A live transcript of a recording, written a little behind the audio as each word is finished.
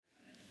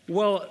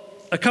Well,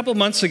 a couple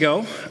months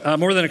ago,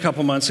 more than a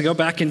couple months ago,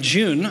 back in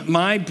June,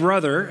 my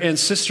brother and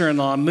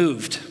sister-in-law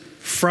moved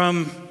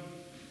from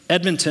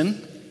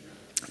Edmonton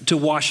to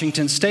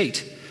Washington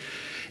State.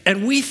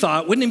 And we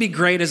thought, wouldn't it be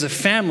great as a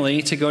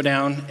family to go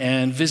down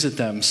and visit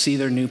them, see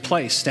their new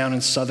place down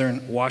in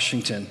southern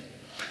Washington?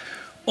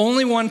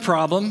 Only one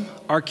problem,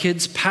 our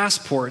kids'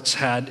 passports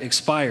had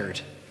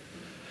expired.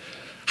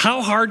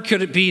 How hard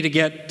could it be to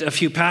get a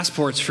few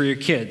passports for your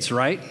kids,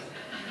 right?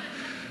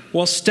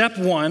 Well, step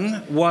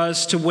one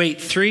was to wait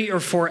 3 or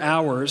 4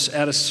 hours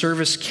at a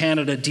Service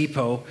Canada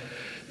depot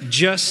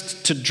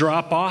just to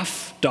drop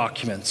off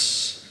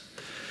documents.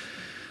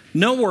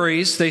 No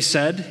worries, they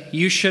said.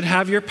 You should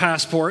have your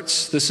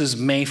passports. This is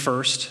May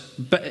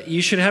 1st. But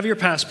you should have your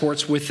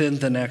passports within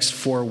the next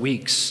 4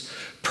 weeks.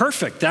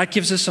 Perfect. That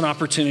gives us an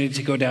opportunity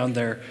to go down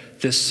there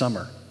this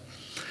summer.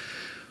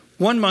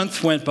 1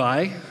 month went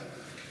by.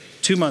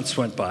 2 months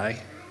went by.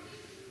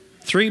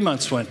 3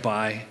 months went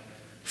by.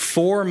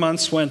 4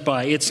 months went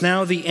by. It's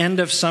now the end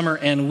of summer,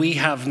 and we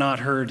have not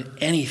heard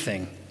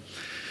anything.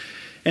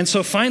 And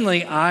so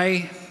finally,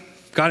 I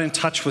got in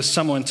touch with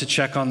someone to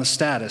check on the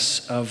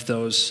status of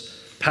those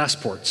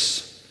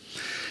passports.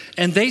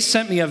 And they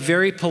sent me a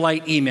very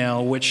polite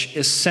email, which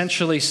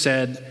essentially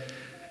said,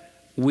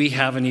 we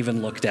haven't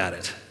even looked at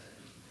it.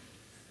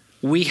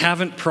 We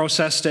haven't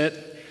processed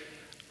it.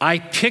 I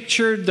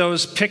pictured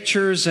those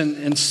pictures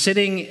and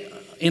sitting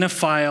in a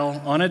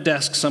file on a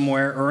desk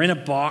somewhere or in a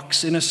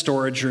box in a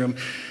storage room.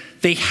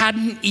 They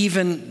hadn't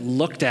even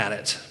looked at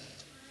it.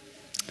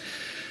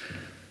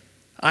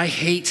 I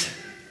hate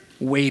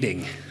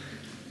waiting.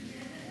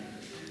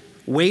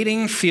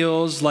 Waiting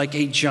feels like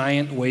a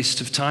giant waste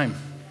of time.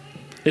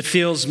 It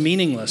feels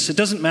meaningless. It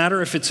doesn't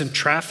matter if it's in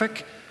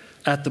traffic,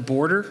 at the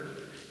border,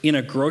 in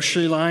a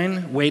grocery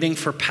line, waiting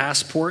for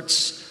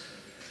passports.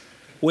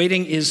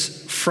 Waiting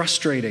is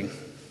frustrating.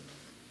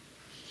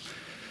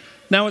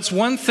 Now, it's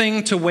one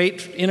thing to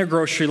wait in a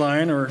grocery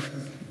line or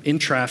in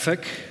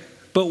traffic,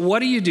 but what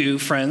do you do,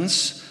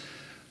 friends,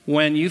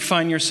 when you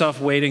find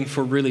yourself waiting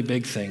for really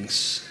big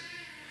things?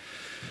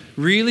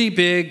 Really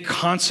big,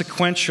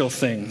 consequential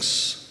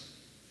things.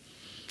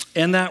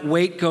 And that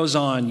wait goes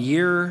on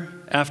year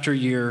after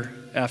year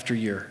after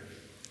year.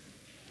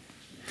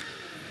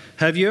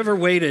 Have you ever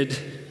waited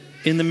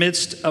in the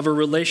midst of a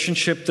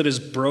relationship that is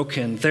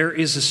broken? There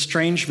is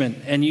estrangement,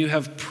 and you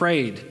have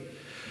prayed,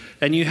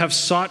 and you have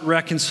sought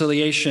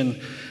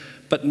reconciliation,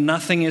 but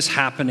nothing is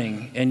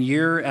happening, and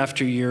year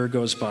after year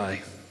goes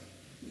by.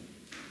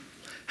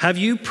 Have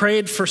you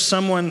prayed for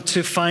someone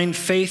to find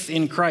faith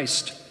in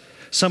Christ?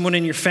 Someone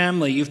in your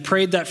family, you've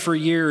prayed that for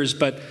years,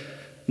 but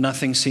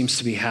nothing seems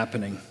to be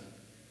happening.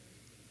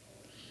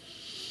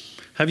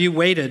 Have you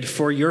waited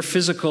for your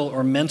physical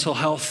or mental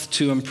health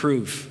to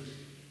improve?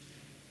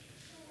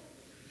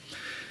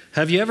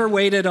 Have you ever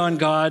waited on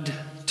God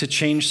to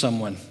change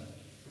someone?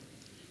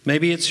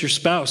 Maybe it's your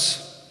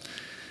spouse.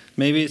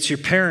 Maybe it's your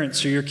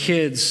parents or your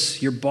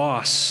kids, your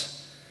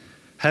boss.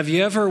 Have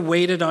you ever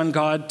waited on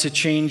God to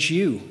change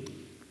you?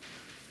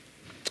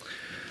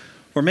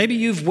 Or maybe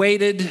you've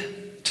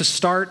waited to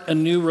start a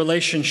new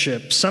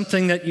relationship,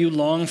 something that you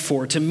long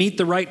for, to meet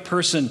the right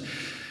person.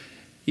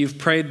 You've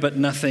prayed, but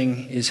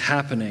nothing is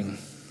happening.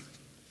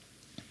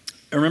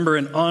 I remember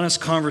an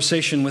honest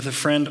conversation with a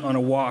friend on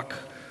a walk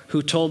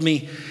who told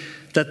me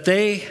that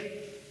they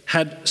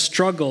had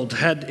struggled,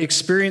 had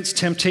experienced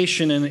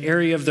temptation in an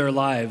area of their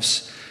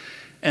lives,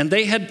 and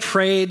they had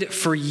prayed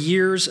for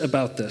years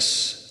about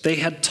this. They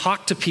had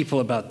talked to people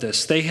about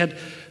this. They had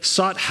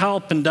sought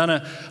help and done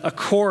a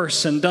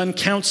course and done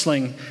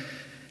counseling.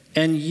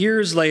 And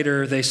years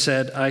later, they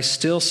said, I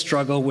still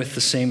struggle with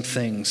the same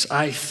things.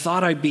 I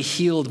thought I'd be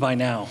healed by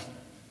now.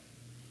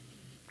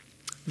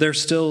 They're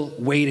still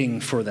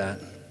waiting for that.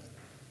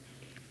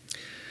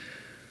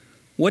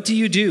 What do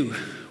you do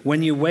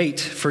when you wait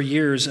for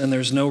years and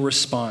there's no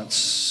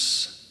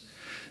response?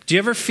 Do you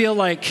ever feel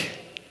like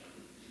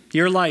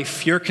your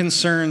life, your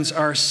concerns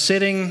are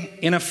sitting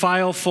in a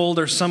file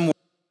folder somewhere?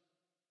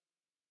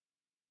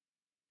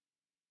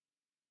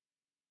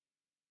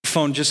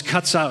 Phone just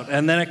cuts out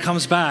and then it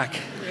comes back.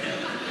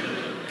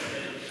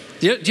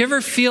 Do you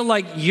ever feel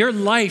like your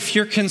life,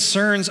 your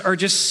concerns are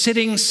just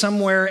sitting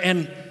somewhere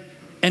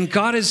and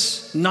God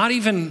is not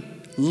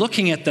even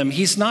looking at them?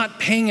 He's not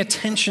paying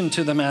attention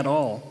to them at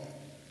all.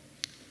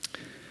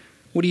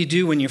 What do you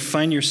do when you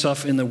find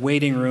yourself in the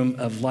waiting room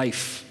of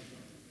life?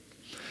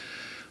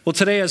 Well,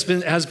 today,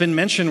 has been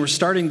mentioned, we're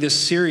starting this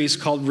series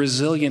called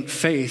Resilient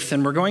Faith,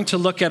 and we're going to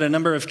look at a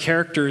number of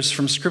characters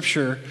from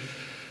Scripture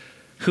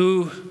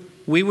who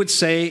we would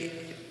say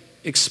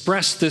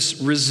express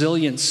this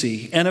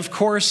resiliency. And of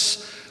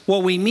course,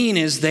 what we mean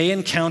is they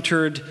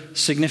encountered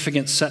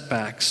significant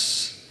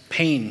setbacks,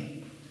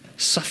 pain,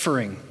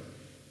 suffering.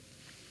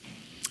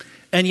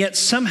 And yet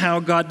somehow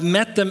God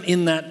met them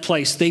in that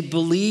place. They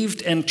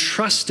believed and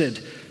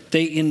trusted.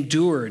 They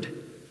endured.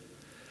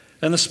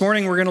 And this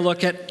morning we're going to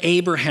look at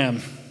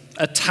Abraham,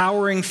 a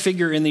towering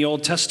figure in the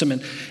Old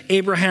Testament.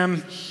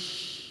 Abraham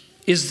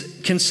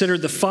is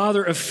considered the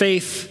father of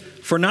faith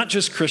for not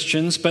just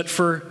Christians, but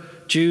for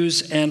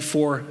Jews and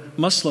for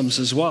Muslims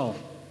as well.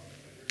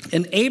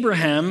 And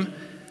Abraham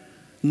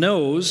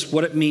knows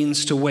what it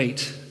means to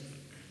wait.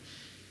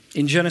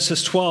 In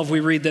Genesis 12, we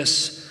read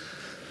this.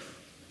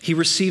 He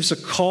receives a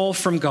call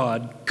from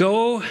God.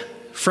 Go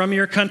from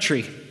your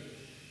country,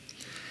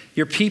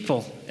 your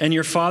people, and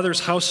your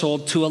father's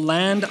household to a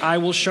land I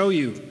will show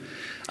you.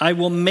 I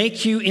will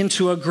make you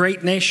into a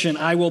great nation.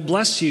 I will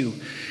bless you.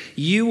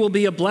 You will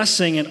be a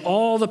blessing, and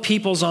all the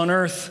peoples on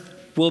earth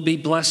will be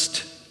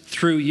blessed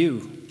through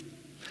you.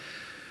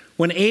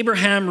 When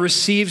Abraham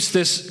receives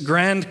this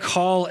grand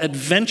call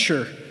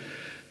adventure,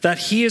 that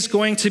he is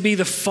going to be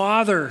the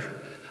father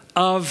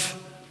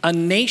of a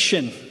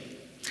nation,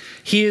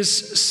 he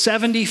is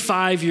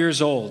 75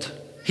 years old.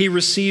 He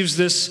receives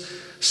this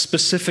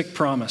specific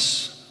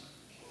promise.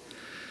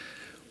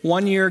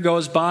 1 year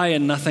goes by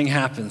and nothing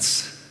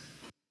happens.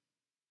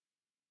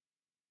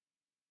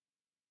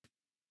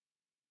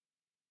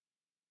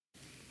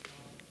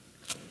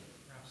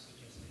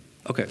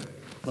 Okay,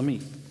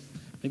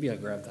 maybe I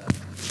grab that.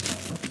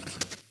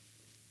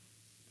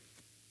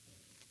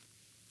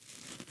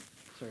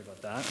 Sorry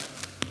about that.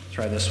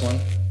 Try this one.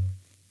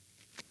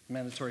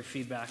 Mandatory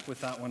feedback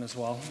with that one as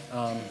well.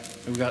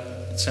 We've got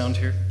sound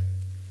here.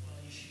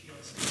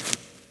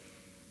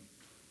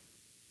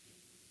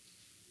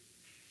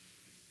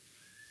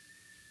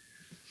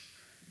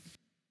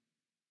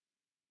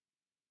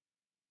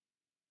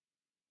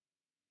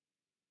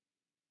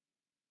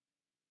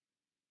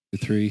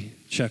 Three.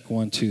 Check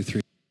 1, 2,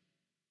 3.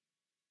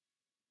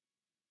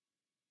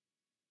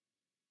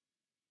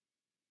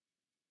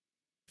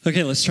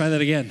 Okay, let's try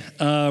that again.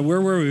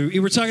 Where were we? We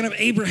were talking about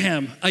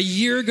Abraham. A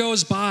year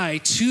goes by,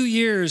 2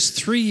 years,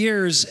 3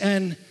 years,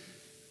 and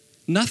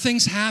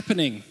nothing's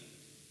happening.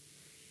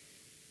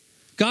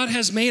 God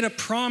has made a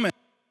promise.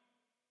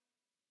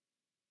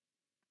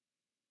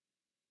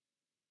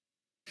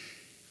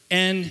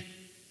 And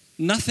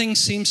nothing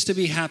seems to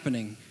be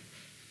happening.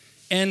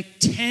 And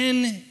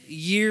 10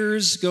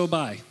 years go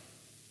by.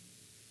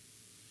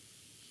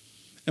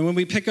 And when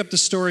we pick up the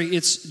story,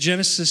 it's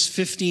Genesis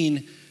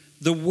 15.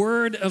 The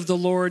word of the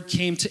Lord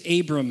came to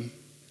Abram.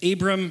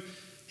 Abram,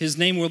 his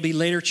name will be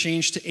later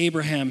changed to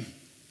Abraham.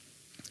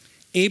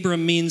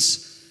 Abram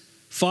means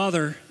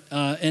father,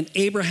 and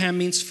Abraham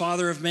means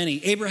father of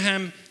many.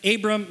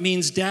 Abram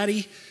means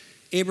daddy.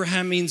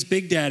 Abraham means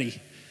big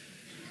daddy.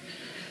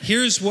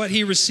 Here's what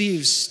he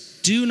receives.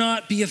 Do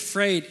not be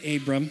afraid,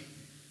 Abram.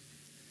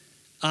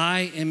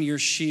 I am your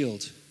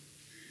shield,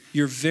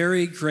 your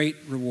very great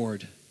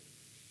reward.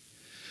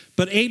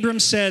 But Abram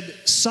said,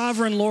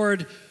 Sovereign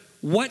Lord,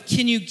 what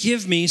can you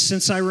give me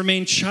since I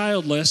remain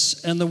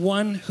childless, and the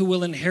one who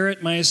will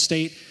inherit my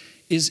estate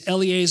is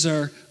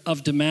Eliezer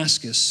of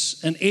Damascus?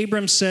 And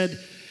Abram said,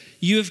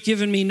 You have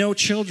given me no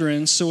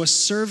children, so a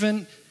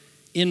servant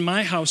in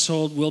my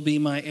household will be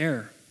my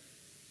heir.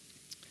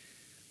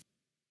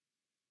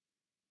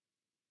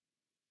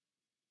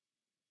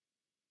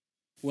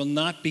 Will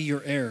not be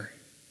your heir,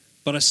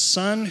 but a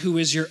son who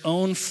is your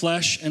own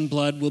flesh and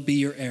blood will be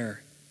your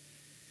heir.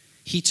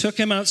 He took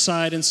him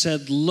outside and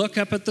said, Look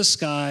up at the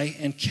sky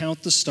and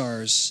count the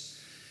stars,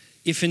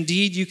 if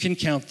indeed you can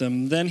count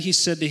them. Then he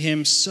said to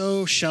him,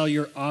 So shall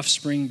your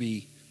offspring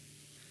be.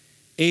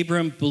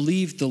 Abram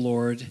believed the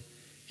Lord,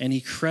 and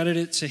he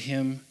credited it to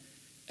him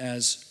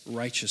as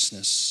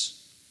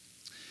righteousness.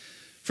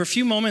 For a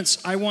few moments,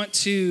 I want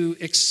to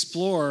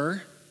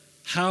explore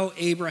how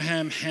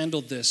Abraham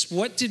handled this.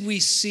 What did we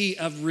see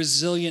of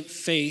resilient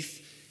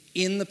faith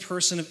in the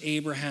person of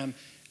Abraham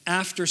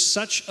after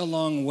such a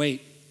long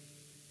wait?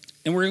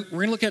 And we're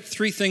going to look at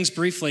three things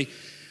briefly.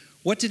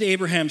 What did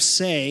Abraham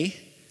say?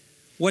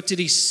 What did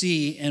he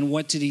see? And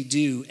what did he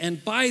do?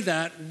 And by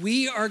that,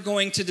 we are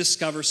going to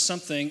discover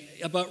something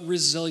about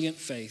resilient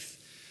faith.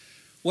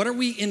 What are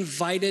we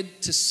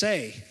invited to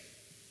say?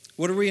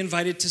 What are we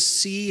invited to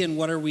see? And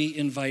what are we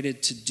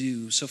invited to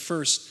do? So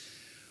first,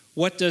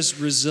 what does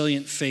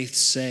resilient faith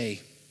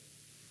say?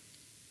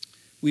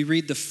 We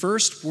read the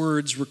first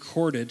words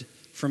recorded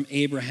from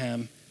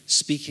Abraham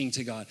speaking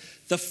to God.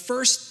 The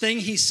first thing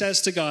he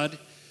says to God,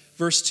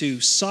 verse 2,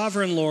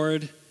 Sovereign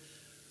Lord,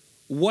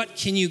 what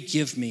can you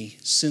give me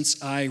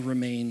since I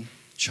remain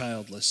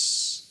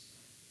childless?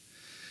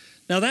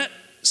 Now that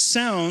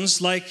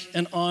sounds like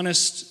an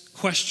honest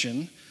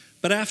question,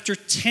 but after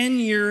 10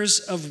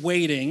 years of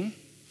waiting,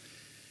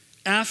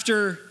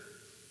 after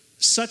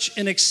such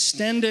an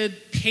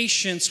extended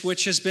patience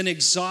which has been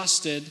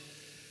exhausted,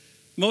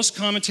 most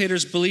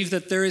commentators believe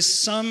that there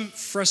is some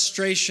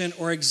frustration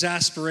or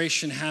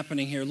exasperation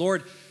happening here.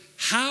 Lord,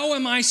 how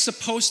am I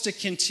supposed to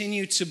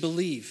continue to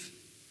believe?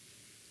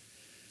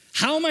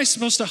 How am I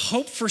supposed to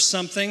hope for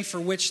something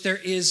for which there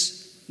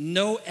is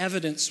no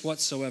evidence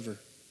whatsoever,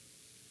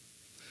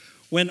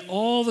 when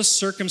all the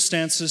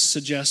circumstances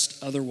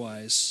suggest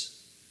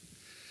otherwise?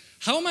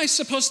 How am I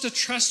supposed to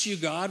trust you,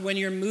 God, when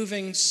you're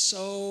moving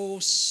so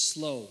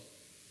slow?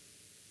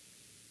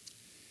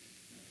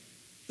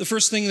 The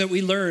first thing that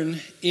we learn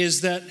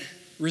is that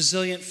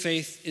resilient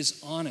faith is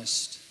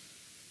honest.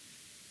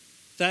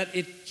 that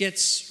it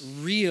gets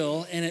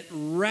real and it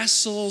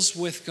wrestles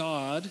with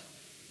God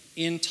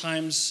in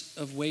times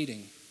of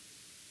waiting.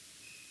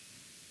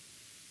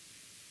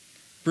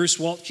 Bruce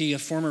Waltke, a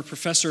former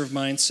professor of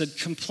mine, said,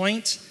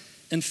 "Complaint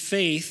and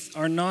faith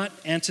are not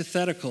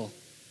antithetical.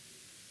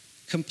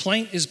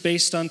 Complaint is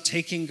based on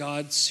taking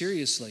God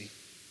seriously."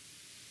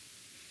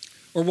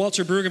 Or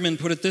Walter Brueggemann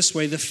put it this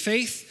way: "The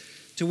faith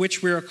to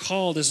which we are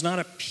called is not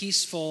a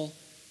peaceful,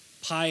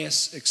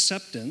 pious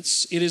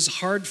acceptance. It is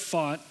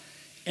hard-fought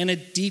and a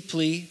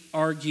deeply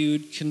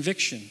argued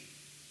conviction."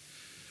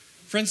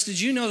 Friends,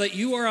 did you know that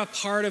you are a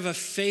part of a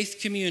faith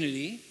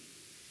community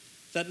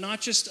that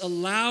not just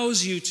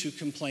allows you to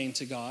complain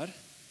to God,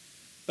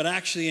 but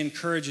actually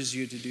encourages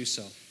you to do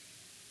so?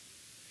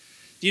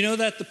 Do you know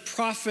that the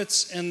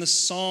prophets and the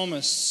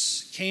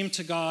psalmists came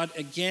to God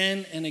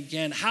again and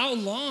again? How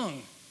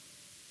long?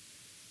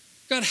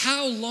 God,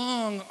 how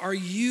long are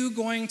you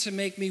going to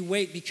make me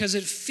wait? Because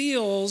it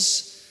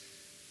feels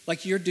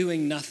like you're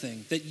doing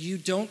nothing, that you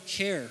don't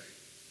care.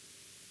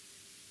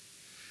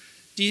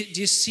 Do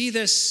you see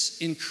this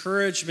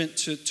encouragement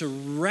to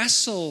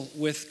wrestle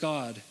with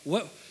God?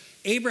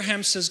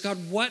 Abraham says,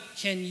 "God, what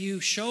can you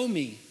show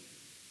me?"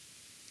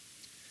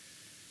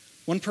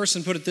 One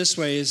person put it this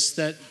way, is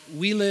that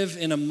we live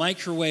in a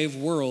microwave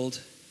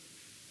world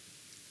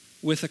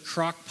with a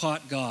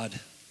crock-pot God.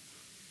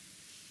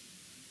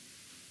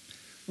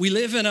 We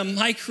live in a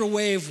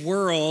microwave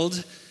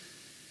world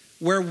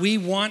where we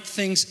want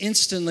things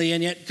instantly,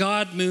 and yet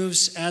God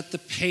moves at the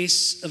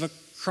pace of a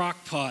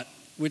crock-pot,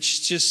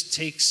 which just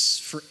takes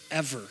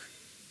forever.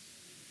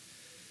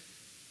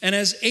 And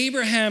as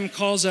Abraham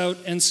calls out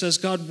and says,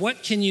 "God,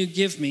 what can you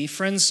give me?"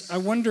 Friends, I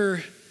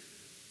wonder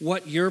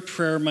what your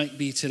prayer might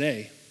be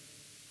today.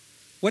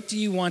 What do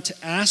you want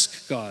to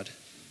ask God?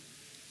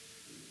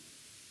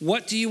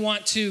 What do you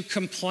want to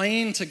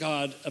complain to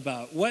God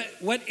about?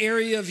 What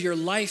area of your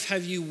life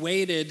have you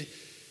waited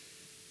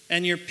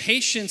and your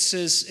patience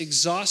is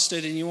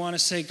exhausted and you want to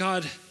say,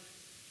 "God,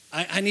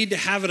 I need to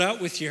have it out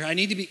with you. I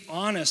need to be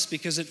honest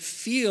because it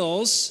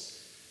feels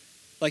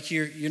like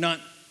you're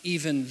not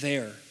even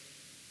there."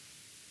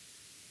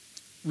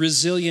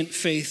 Resilient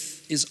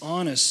faith is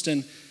honest.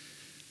 And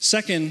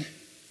second,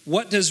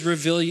 what does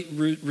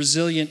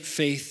resilient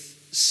faith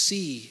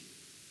see?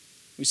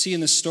 We see in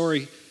the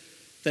story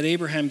that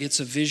Abraham gets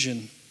a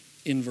vision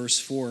in verse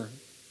 4.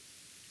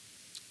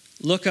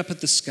 "Look up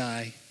at the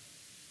sky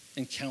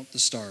and count the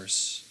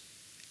stars,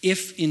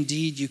 if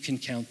indeed you can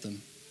count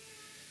them.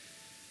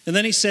 And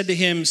then he said to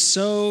him,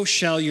 so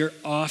shall your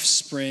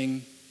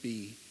offspring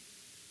be."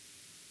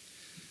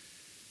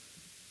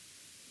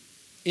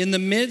 In the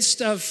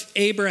midst of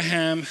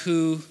Abraham,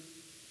 who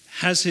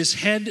has his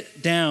head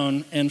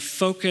down and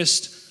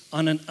focused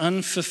on an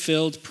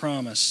unfulfilled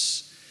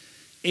promise,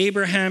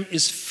 Abraham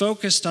is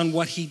focused on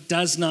what he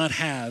does not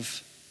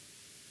have.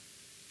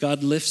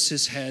 God lifts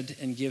his head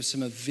and gives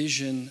him a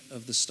vision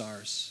of the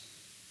stars.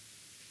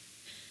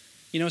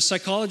 You know,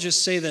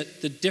 psychologists say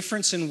that the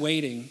difference in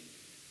waiting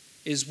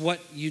is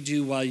what you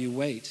do while you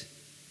wait.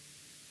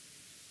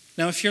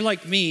 Now, if you're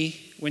like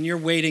me, when you're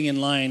waiting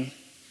in line,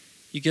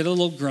 you get a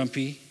little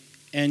grumpy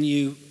and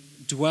you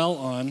dwell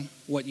on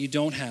what you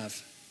don't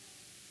have.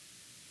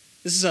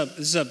 This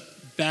is a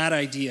bad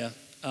idea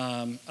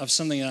of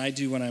something that I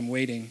do when I'm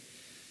waiting.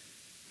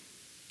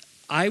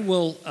 I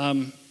will,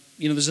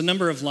 there's a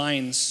number of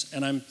lines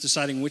and I'm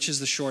deciding which is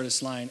the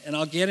shortest line. And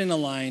I'll get in a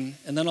line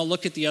and then I'll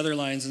look at the other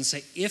lines and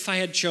say, if I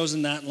had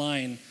chosen that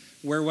line,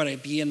 where would I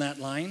be in that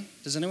line?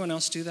 Does anyone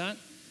else do that?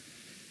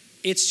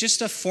 It's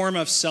just a form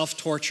of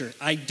self-torture.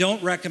 I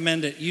don't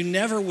recommend it. You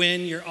never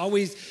win. You're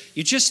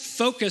just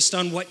focused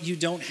on what you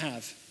don't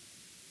have.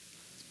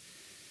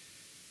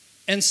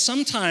 And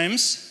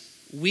sometimes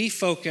we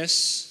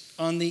focus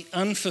on the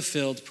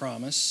unfulfilled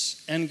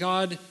promise, and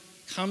God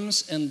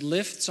comes and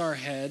lifts our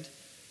head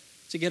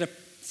to get a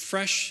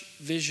fresh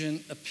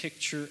vision, a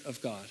picture of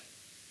God.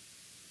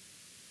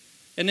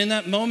 And in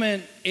that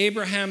moment,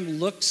 Abraham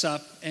looks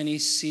up and he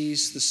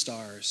sees the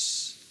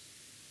stars,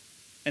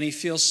 and he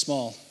feels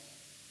small.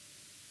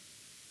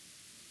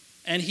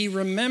 And he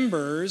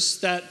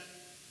remembers that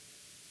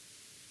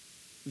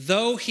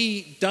though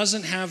he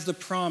doesn't have the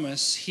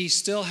promise, he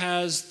still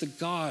has the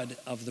God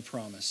of the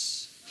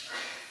promise.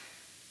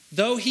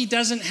 Though he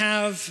doesn't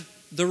have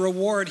the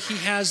reward, he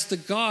has the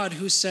God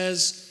who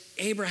says,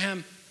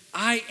 Abraham,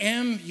 I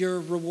am your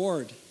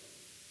reward.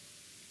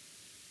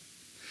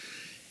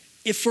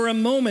 If for a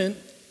moment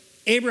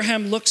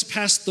Abraham looks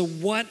past the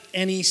what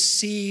and he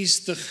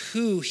sees the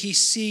who, he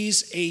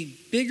sees a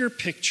bigger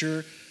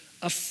picture,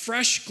 a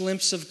fresh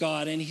glimpse of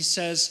God, and he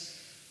says,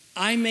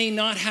 I may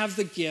not have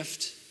the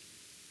gift,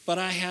 but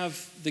I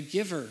have the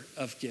giver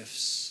of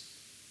gifts.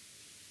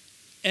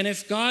 And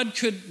if God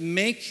could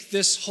make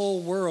this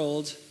whole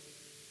world,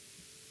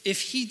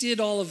 if he did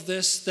all of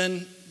this,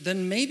 then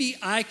maybe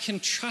I can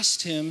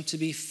trust him to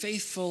be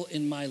faithful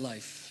in my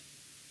life.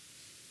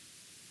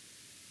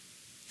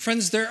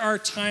 Friends, there are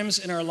times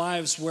in our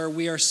lives where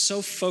we are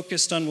so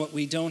focused on what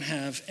we don't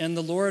have, and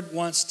the Lord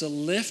wants to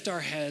lift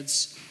our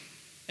heads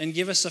and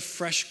give us a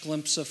fresh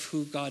glimpse of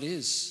who God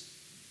is.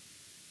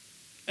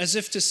 As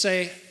if to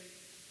say,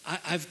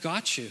 I've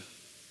got you.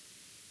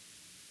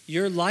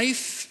 Your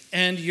life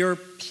and your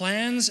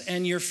plans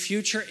and your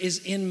future is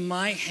in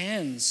my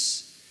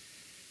hands.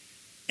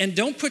 And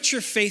don't put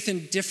your faith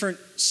in different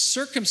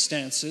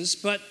circumstances,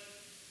 but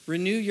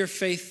renew your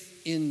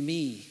faith in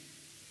me.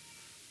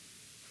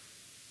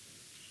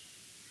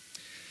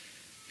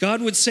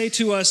 God would say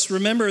to us,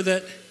 remember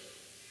that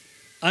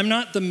I'm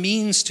not the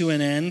means to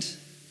an end.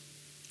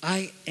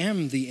 I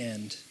am the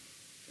end.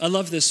 I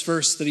love this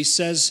verse that he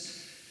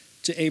says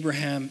to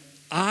Abraham,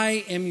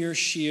 I am your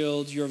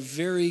shield, your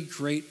very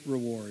great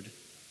reward.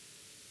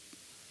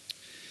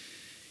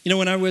 You know,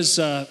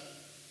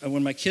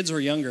 when my kids were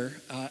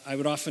younger, I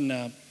would often,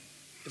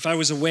 if I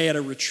was away at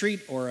a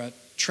retreat or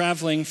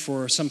traveling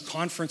for some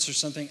conference or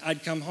something,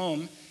 I'd come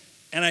home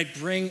and I'd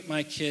bring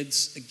my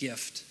kids a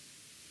gift.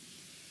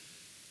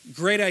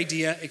 Great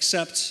idea,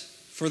 except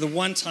for the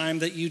one time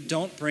that you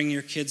don't bring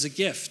your kids a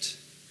gift,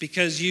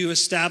 because you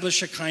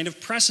establish a kind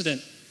of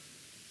precedent.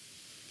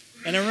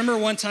 And I remember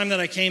one time that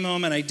I came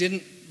home and I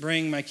didn't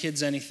bring my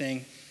kids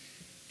anything,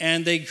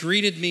 and they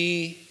greeted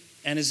me,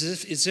 and as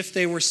if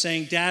they were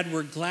saying, Dad,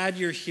 we're glad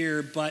you're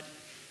here, but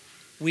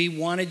we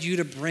wanted you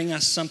to bring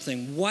us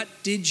something. What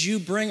did you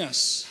bring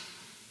us?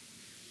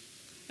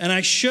 And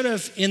I should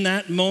have, in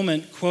that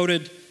moment,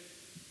 quoted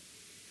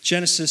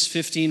Genesis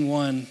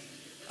 15:1.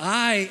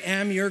 I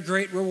am your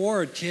great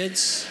reward,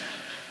 kids.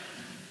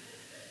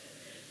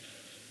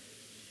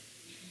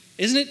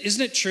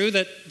 Isn't it true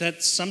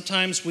that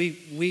sometimes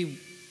we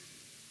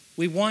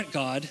want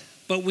God,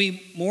 but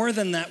more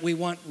than that, we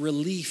want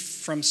relief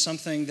from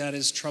something that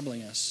is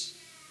troubling us?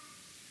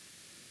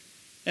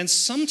 And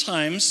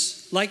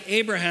sometimes, like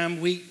Abraham,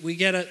 we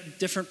get a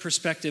different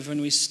perspective and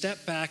we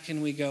step back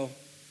and we go,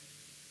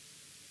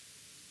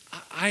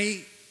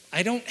 I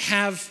don't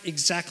have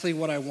exactly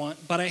what I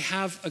want, but I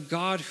have a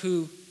God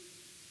who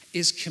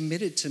is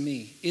committed to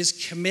me, is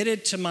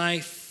committed to my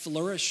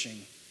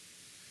flourishing.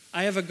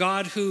 I have a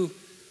God who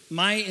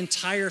my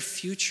entire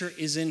future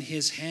is in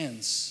his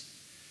hands.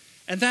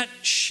 And that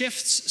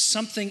shifts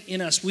something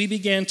in us. We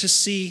began to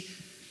see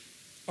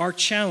our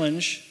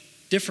challenge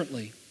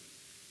differently.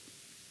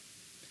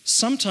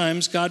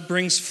 Sometimes God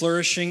brings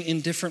flourishing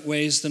in different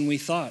ways than we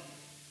thought.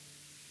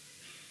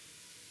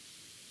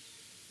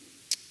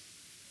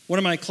 One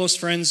of my close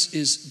friends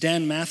is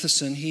Dan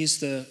Matheson.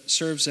 He's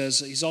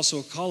also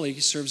a colleague.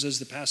 He serves as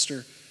the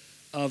pastor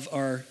of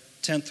our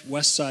 10th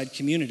West Side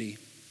community.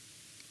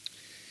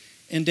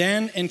 And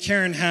Dan and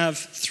Karen have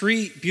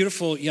 3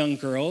 beautiful young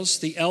girls,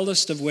 the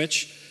eldest of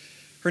which,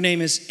 her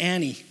name is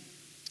Annie.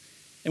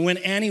 And when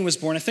Annie was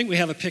born, I think we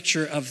have a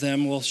picture of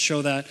them. We'll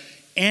show that.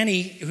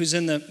 Annie, who's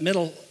in the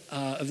middle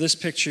of this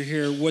picture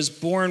here, was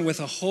born with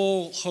a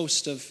whole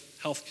host of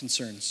health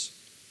concerns.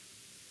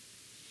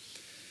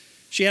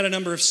 She had a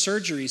number of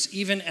surgeries,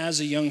 even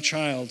as a young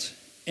child.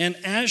 And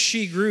as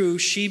she grew,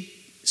 she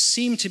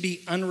seemed to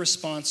be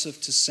unresponsive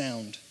to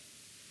sound.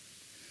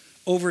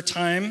 Over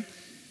time,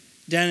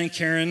 Dan and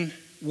Karen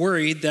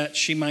worried that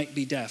she might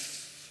be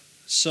deaf.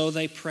 So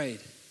they prayed,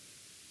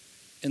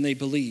 and they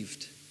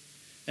believed.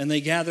 And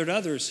they gathered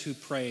others who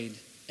prayed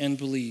and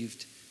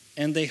believed.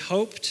 And they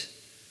hoped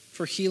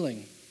for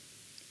healing.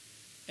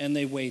 And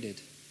they waited.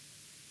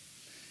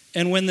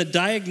 And when the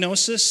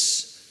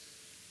diagnosis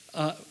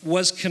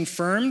was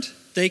confirmed,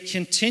 they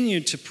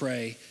continued to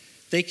pray.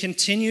 They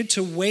continued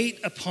to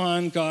wait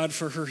upon God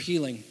for her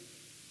healing.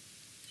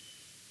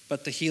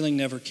 But the healing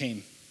never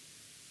came.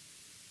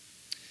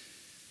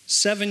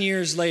 7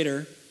 years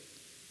later,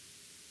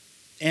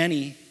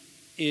 Annie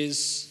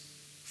is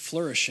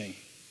flourishing.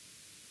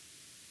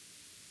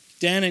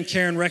 Dan and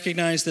Karen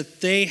recognize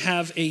that they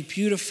have a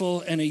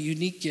beautiful and a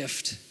unique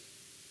gift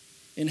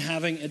in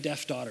having a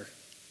deaf daughter.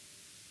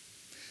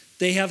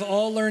 They have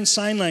all learned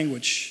sign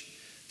language.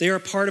 They are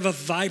part of a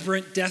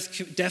vibrant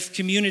deaf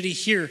community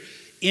here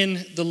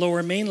in the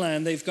Lower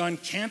Mainland. They've gone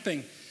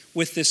camping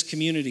with this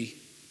community.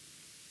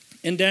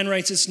 And Dan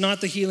writes, it's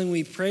not the healing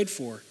we prayed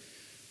for,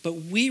 but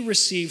we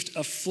received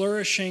a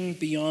flourishing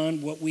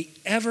beyond what we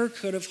ever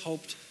could have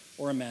hoped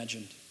or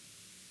imagined.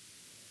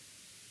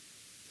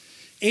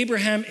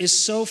 Abraham is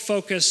so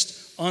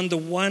focused on the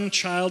one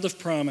child of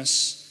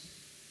promise,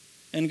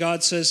 and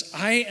God says,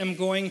 I am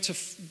going to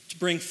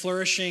bring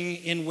flourishing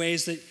in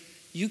ways that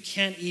you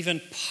can't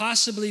even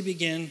possibly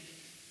begin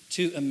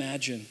to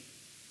imagine.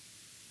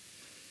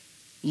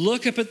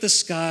 Look up at the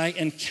sky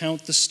and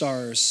count the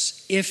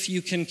stars. If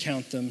you can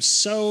count them,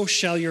 so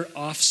shall your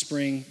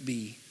offspring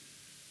be.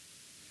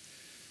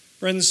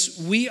 Friends,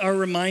 we are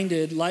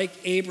reminded, like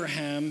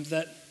Abraham,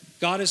 that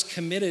God is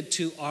committed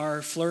to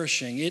our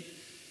flourishing.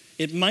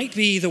 It might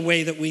be the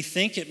way that we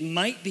think, it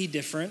might be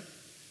different,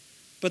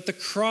 but the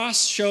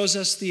cross shows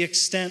us the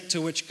extent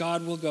to which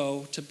God will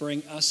go to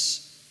bring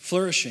us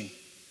flourishing.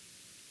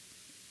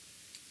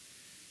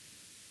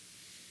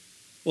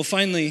 Well,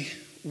 finally,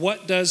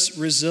 what does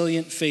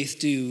resilient faith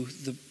do?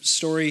 The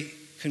story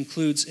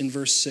concludes in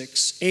verse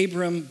 6.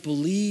 Abram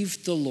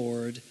believed the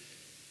Lord,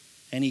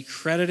 and he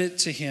credited it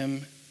to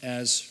him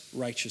as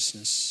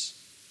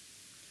righteousness.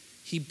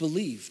 He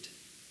believed.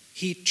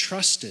 He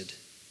trusted.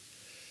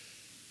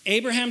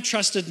 Abraham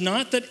trusted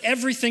not that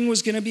everything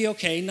was going to be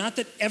okay, not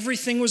that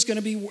everything was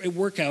going to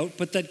work out,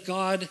 but that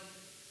God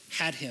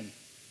had him,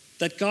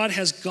 that God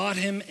has got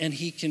him and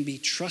he can be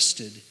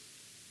trusted.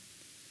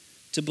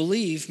 To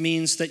believe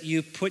means that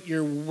you put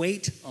your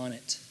weight on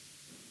it.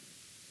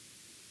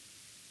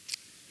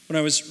 When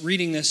I was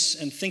reading this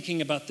and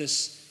thinking about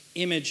this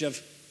image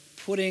of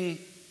putting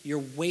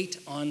your weight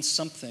on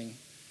something,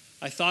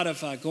 I thought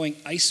of going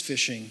ice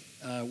fishing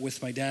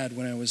with my dad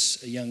when I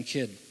was a young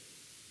kid.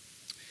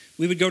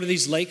 We would go to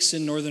these lakes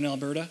in northern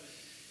Alberta,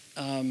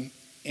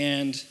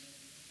 and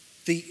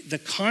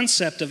the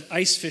concept of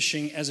ice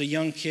fishing as a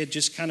young kid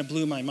just kind of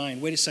blew my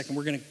mind. Wait a second,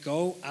 we're going to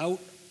go out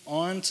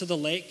onto the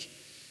lake?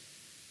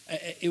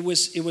 It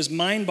was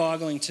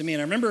mind-boggling to me.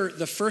 And I remember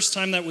the first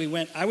time that we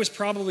went, I was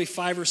probably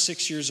 5 or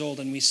 6 years old,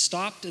 and we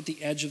stopped at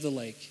the edge of the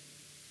lake.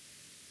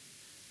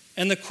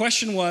 And the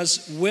question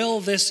was, will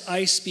this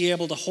ice be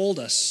able to hold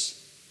us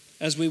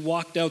as we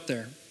walked out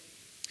there?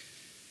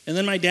 And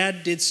then my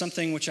dad did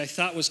something which I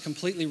thought was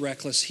completely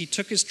reckless. He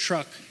took his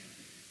truck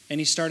and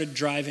he started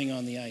driving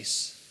on the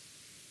ice.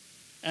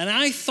 And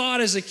I thought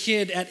as a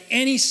kid, at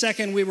any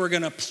second we were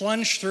going to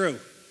plunge through.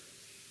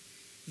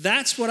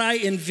 That's what I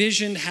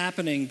envisioned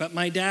happening. But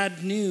my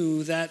dad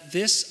knew that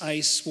this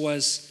ice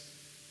was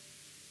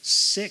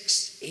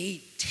 6,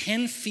 8,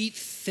 10 feet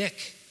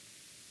thick.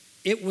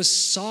 It was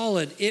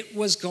solid. It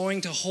was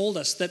going to hold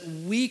us, that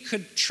we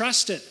could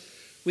trust it.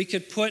 We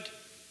could put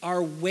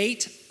our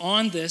weight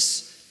on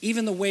this,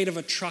 even the weight of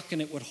a truck, and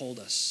it would hold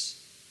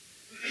us.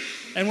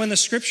 And when the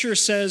scripture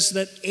says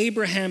that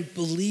Abraham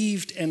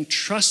believed and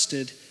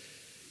trusted,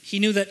 he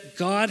knew that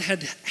God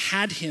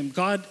had him,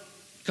 God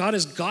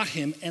has got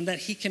him, and that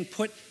he can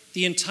put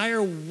the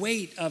entire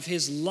weight of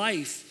his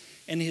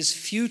life and his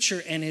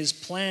future and his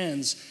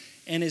plans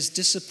and his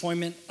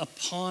disappointment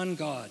upon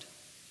God,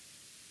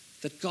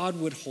 that God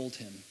would hold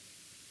him.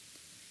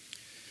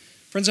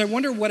 Friends, I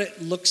wonder what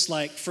it looks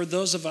like for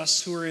those of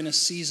us who are in a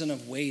season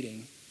of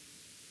waiting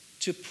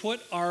to put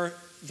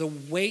the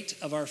weight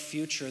of our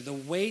future, the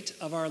weight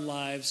of our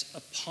lives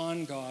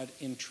upon God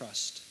in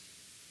trust.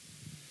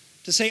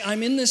 To say,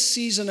 I'm in this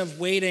season of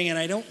waiting and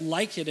I don't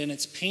like it and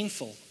it's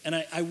painful. And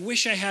I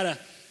wish I had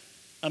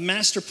a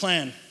master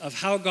plan of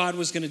how God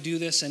was going to do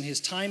this and his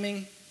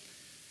timing.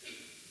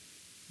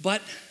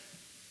 But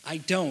I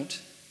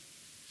don't.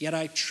 Yet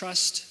I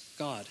trust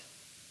God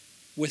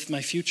with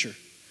my future,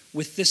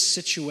 with this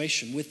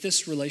situation, with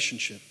this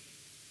relationship.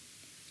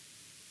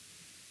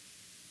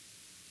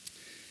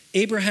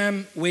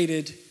 Abraham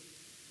waited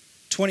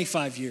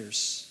 25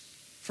 years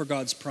for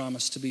God's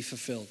promise to be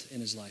fulfilled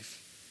in his life.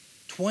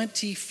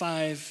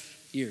 25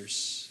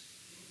 years.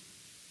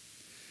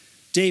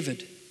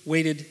 David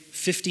waited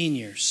 15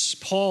 years.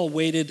 Paul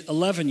waited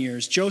 11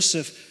 years.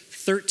 Joseph,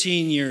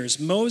 13 years.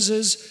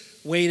 Moses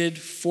waited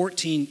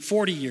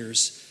 40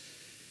 years.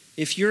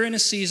 If you're in a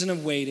season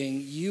of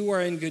waiting, you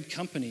are in good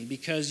company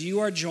because you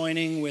are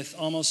joining with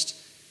almost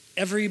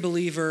every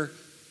believer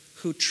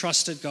who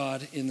trusted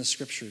God in the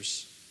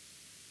scriptures.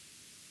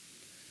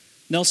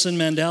 Nelson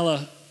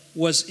Mandela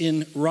was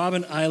in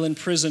Robben Island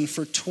prison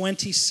for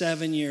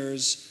 27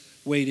 years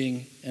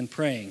waiting and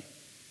praying,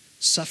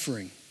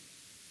 suffering,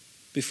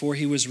 before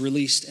he was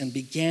released and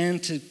began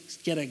to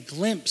get a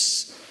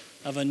glimpse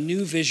of a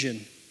new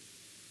vision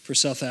for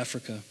South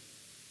Africa.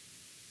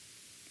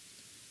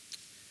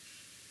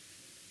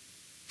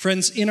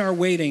 Friends, in our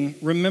waiting,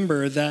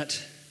 remember that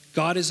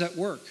God is at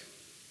work.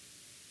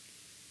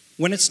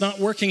 When it's not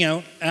working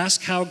out,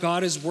 ask how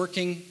God is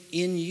working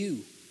in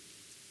you.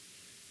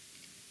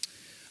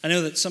 I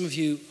know that some of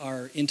you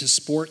are into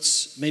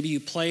sports. Maybe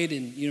you played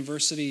in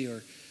university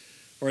or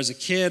as a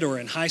kid or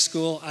in high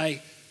school.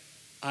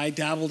 I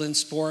dabbled in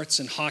sports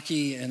and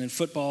hockey and in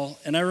football.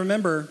 And I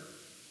remember,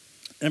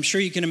 and I'm sure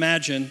you can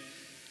imagine,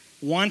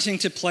 wanting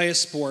to play a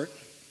sport,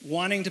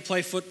 wanting to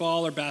play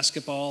football or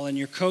basketball, and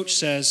your coach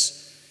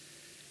says,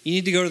 you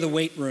need to go to the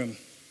weight room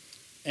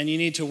and you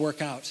need to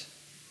work out.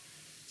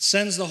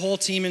 Sends the whole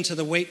team into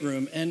the weight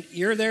room, and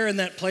you're there in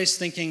that place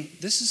thinking,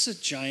 this is a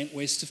giant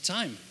waste of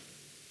time.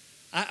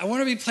 I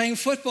want to be playing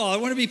football. I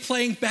want to be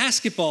playing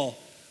basketball.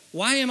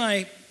 Why am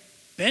I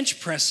bench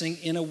pressing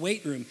in a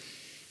weight room?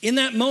 In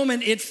that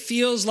moment, it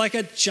feels like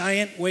a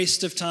giant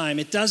waste of time.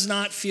 It does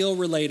not feel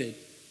related.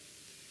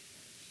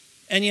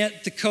 And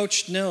yet the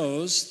coach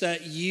knows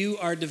that you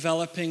are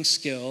developing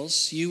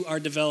skills. You are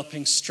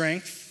developing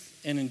strength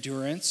and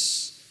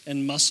endurance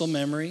and muscle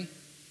memory.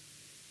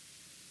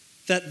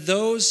 That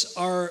those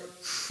are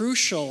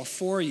crucial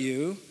for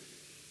you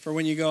for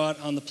when you go out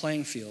on the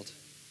playing field.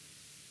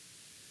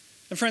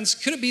 And friends,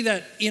 could it be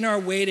that in our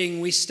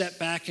waiting, we step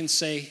back and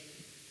say,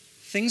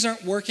 things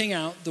aren't working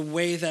out the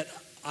way that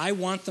I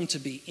want them to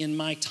be in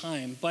my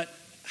time, but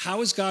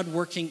how is God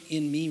working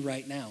in me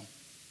right now?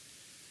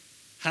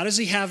 How does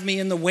he have me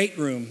in the weight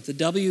room, the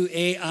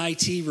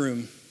WAIT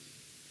room?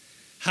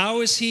 How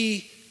is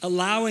he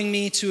allowing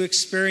me to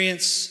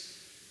experience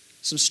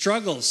some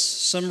struggles,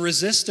 some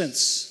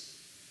resistance?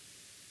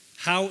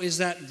 How is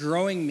that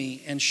growing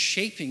me and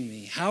shaping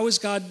me? How is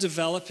God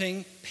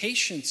developing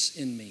patience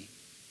in me?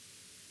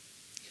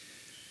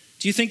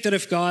 Do you think that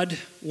if God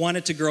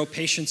wanted to grow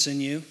patience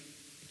in you,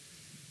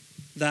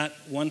 that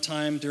one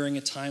time during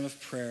a time of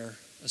prayer,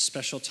 a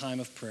special time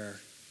of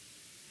prayer,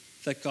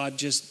 that God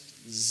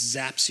just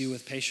zaps you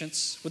with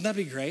patience? Wouldn't that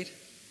be great?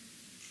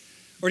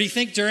 Or do you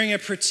think during a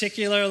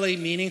particularly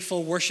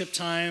meaningful worship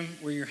time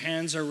where your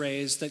hands are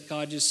raised that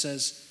God just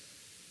says,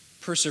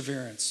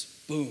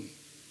 perseverance, boom?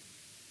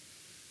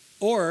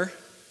 Or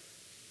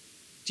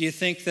do you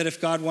think that if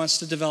God wants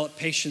to develop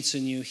patience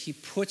in you, he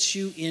puts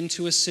you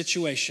into a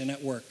situation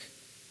at work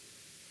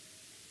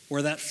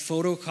where that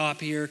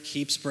photocopier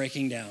keeps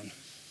breaking down?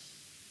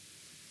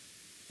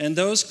 And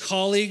those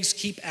colleagues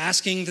keep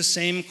asking the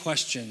same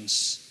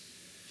questions.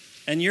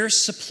 And your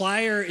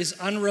supplier is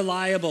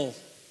unreliable.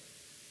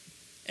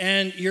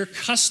 And your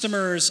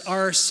customers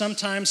are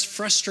sometimes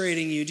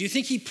frustrating you. Do you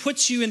think he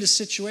puts you into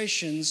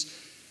situations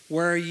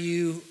where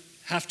you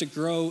have to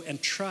grow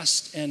and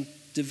trust and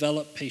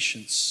develop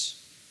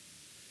patience?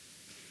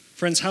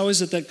 Friends, how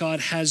is it that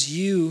God has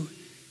you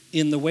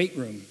in the weight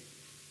room?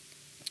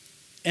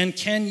 And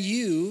can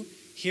you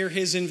hear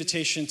his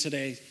invitation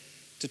today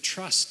to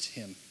trust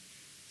him?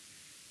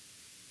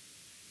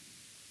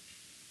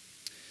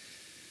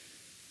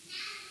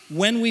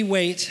 When we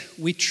wait,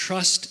 we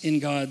trust in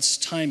God's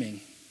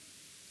timing.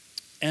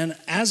 And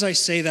as I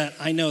say that,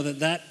 I know that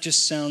that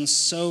just sounds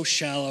so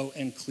shallow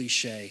and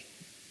cliche.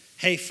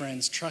 Hey,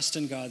 friends, trust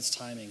in God's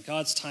timing.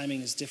 God's timing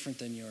is different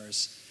than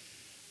yours.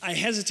 I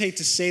hesitate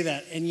to say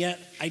that, and yet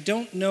I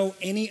don't know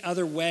any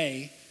other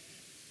way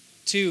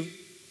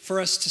for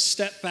us to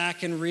step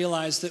back and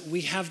realize that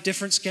we have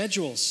different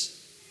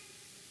schedules.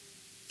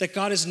 That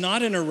God is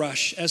not in a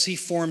rush as he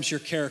forms your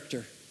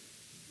character.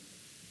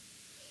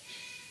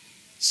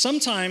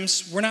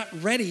 Sometimes we're not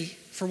ready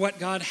for what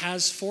God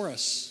has for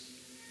us.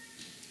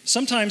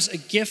 Sometimes a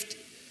gift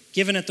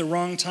given at the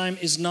wrong time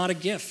is not a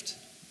gift.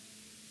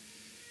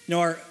 You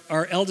know,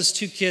 our eldest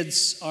two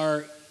kids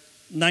are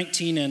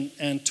 19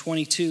 and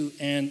 22,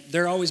 and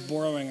they're always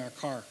borrowing our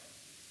car.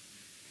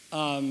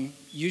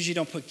 Usually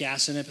don't put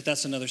gas in it, but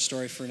that's another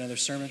story for another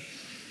sermon.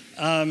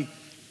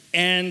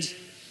 And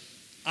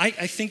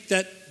I think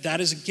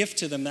that is a gift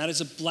to them. That is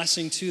a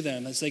blessing to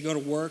them as they go to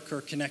work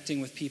or connecting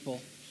with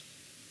people.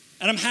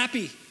 And I'm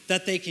happy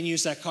that they can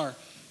use that car.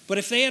 But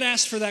if they had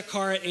asked for that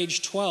car at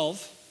age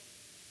 12,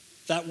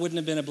 that wouldn't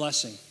have been a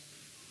blessing.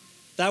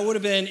 That would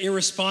have been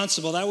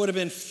irresponsible. That would have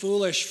been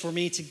foolish for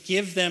me to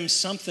give them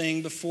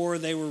something before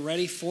they were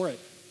ready for it.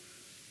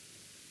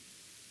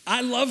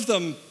 I love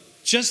them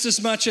just as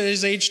much at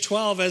age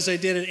 12 as I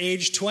did at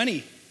age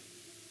 20.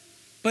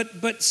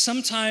 But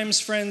sometimes,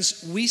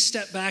 friends, we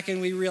step back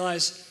and we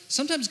realize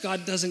sometimes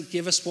God doesn't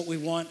give us what we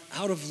want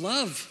out of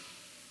love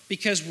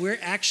because we're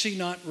actually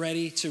not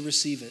ready to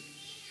receive it.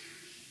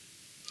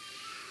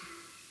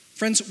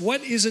 Friends,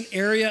 what is an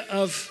area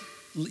of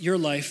your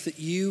life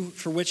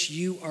for which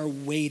you are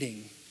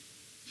waiting?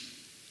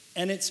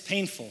 And it's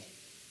painful.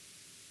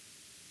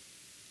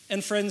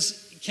 And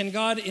friends, can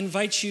God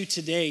invite you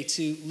today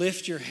to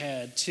lift your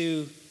head,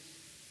 to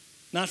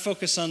not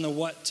focus on the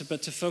what,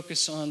 but to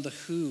focus on the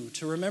who,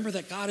 to remember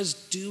that God is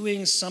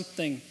doing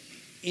something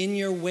in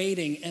your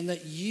waiting and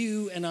that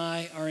you and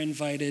I are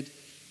invited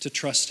to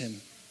trust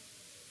him.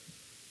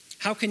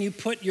 How can you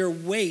put your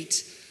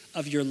weight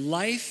of your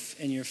life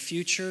and your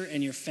future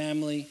and your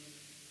family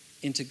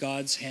into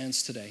God's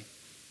hands today?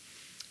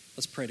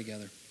 Let's pray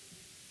together.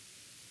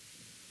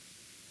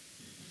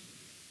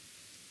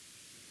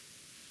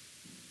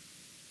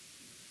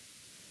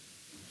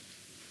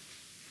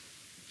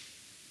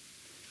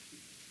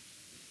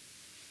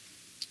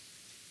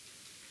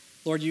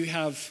 Lord, you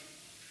have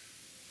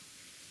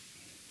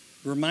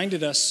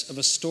reminded us of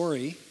a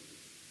story,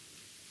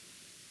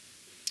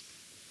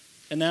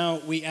 and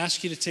now we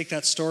ask you to take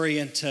that story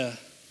and to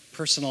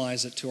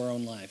personalize it to our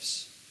own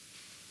lives.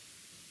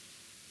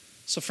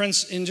 So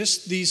friends, in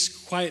just these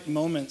quiet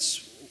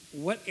moments,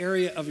 what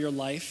area of your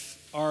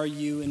life are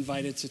you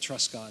invited to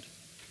trust God?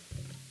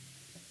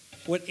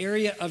 What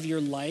area of your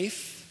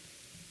life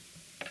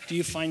do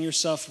you find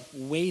yourself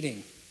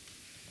waiting?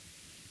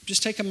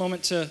 Just take a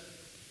moment to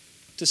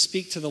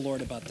speak to the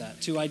Lord about that,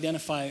 to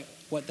identify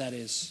what that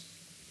is.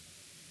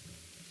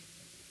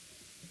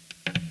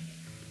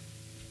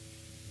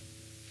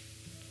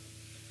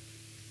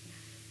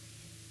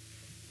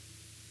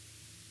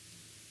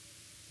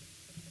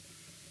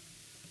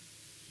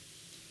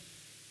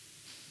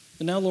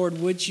 And now, Lord,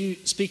 would you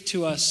speak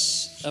to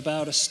us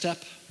about a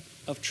step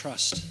of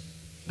trust?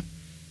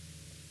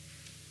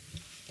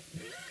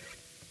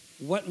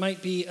 What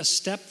might be a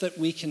step that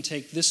we can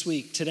take this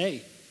week,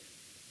 today,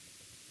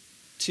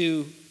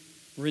 to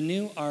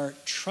renew our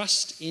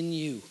trust in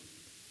you?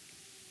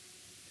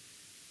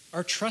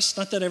 Our trust,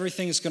 not that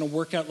everything is going to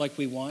work out like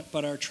we want,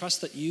 but our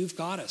trust that you've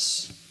got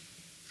us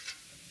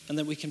and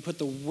that we can put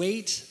the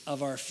weight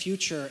of our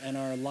future and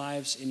our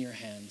lives in your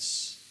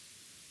hands.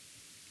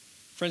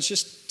 Friends,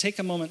 just take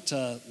a moment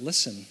to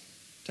listen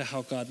to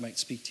how God might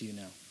speak to you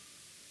now.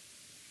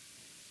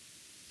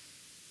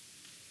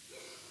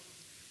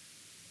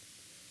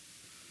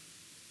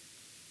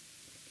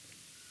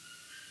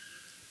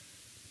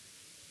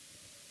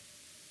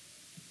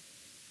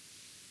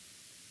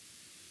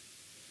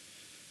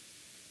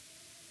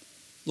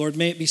 Lord,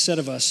 may it be said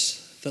of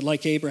us that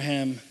like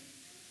Abraham,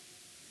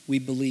 we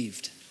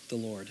believed the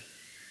Lord.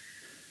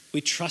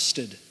 We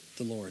trusted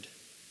the Lord.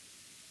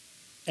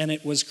 And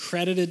it was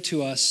credited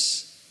to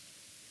us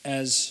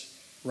as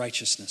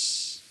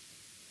righteousness.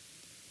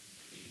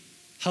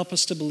 Help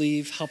us to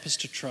believe, help us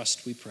to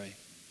trust, we pray.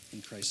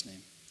 In Christ's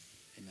name,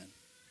 amen.